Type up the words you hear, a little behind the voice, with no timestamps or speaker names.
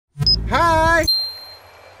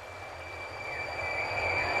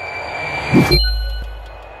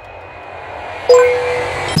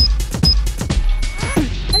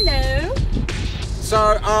Hello.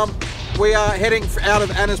 So, we are heading out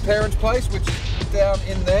of Anna's parents' place, which is down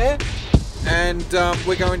in there. And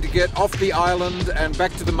we're going to get off the island and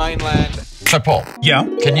back to the mainland. So, Paul. Yeah?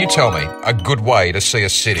 Can you tell me a good way to see a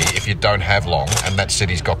city if you don't have long and that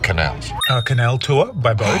city's got canals? A canal tour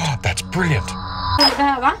by boat. Oh, that's brilliant.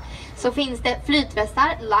 Så finns det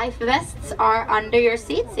flytvästar. Life vests are under your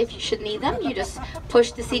seats. If you should need them, you just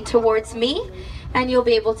push the seat towards me and you'll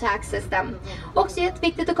be able to access them. Också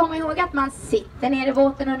jätteviktigt att komma ihåg att man sitter ner i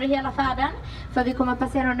båten under hela färden. För vi kommer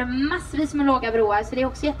passera under massvis med låga broar. Så det är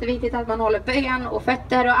också jätteviktigt att man håller ben och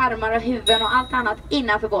fötter och armar och huvuden och allt annat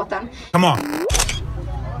innanför båten. Come on.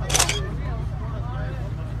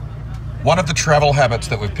 One of the travel habits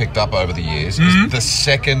that we've picked up over the years is the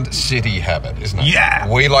second city habit, isn't it? Yeah.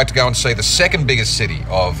 We like to go and see the second biggest city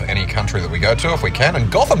of any country that we go to if we can,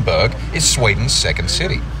 and Gothenburg is Sweden's second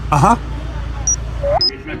city. Uh-huh.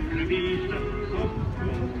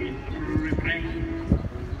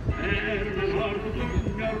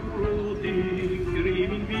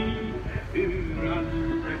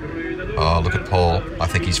 Oh, look at Paul. I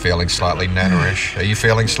think he's feeling slightly nannerish. Are you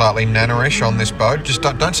feeling slightly nannerish on this boat? Just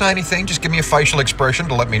don't say anything. Just give me a facial expression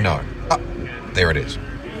to let me know. Oh, there it is.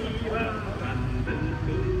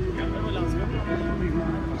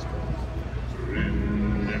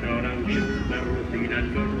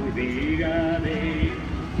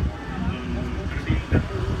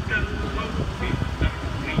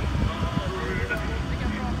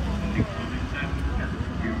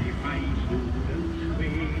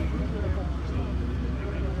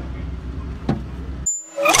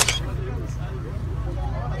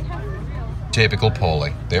 Typical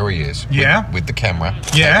Paulie. There he is. Yeah? With the camera.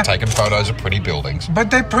 Yeah? Taking photos of pretty buildings.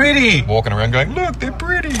 But they're pretty. Walking around going, look, they're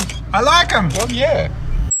pretty. I like them. Well, yeah.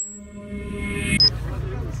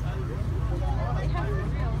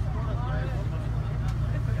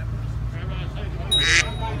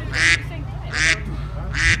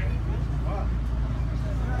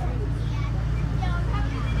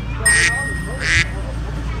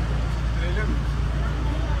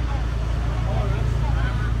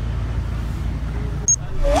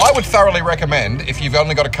 I would thoroughly recommend, if you've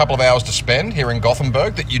only got a couple of hours to spend here in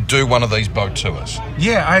Gothenburg, that you do one of these boat tours.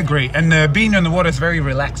 Yeah, I agree. And being on the water is very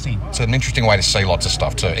relaxing. It's an interesting way to see lots of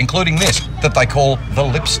stuff too, including this, that they call the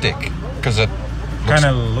lipstick, because it Kind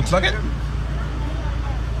of looks like it.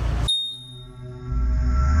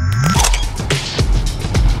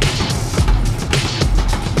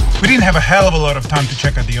 We didn't have a hell of a lot of time to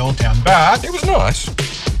check out the old town, but it was nice.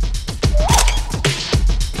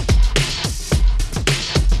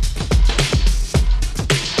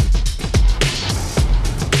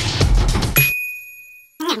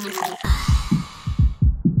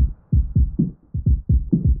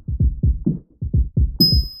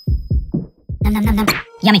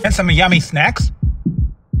 Yummy. And some yummy snacks.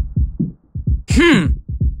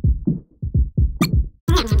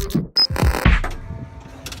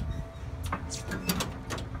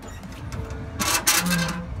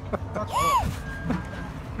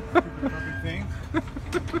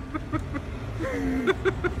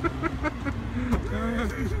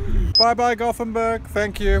 Bye-bye, Gothenburg.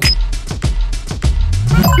 Thank you.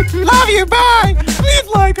 Love you, bye! Please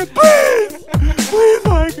like it, please! Please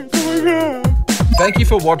like it, oh my god. Thank you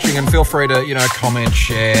for watching, and feel free to, comment,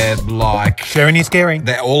 share, like. Sharing is caring.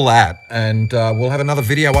 All that. And we'll have another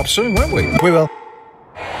video up soon, won't we? We will.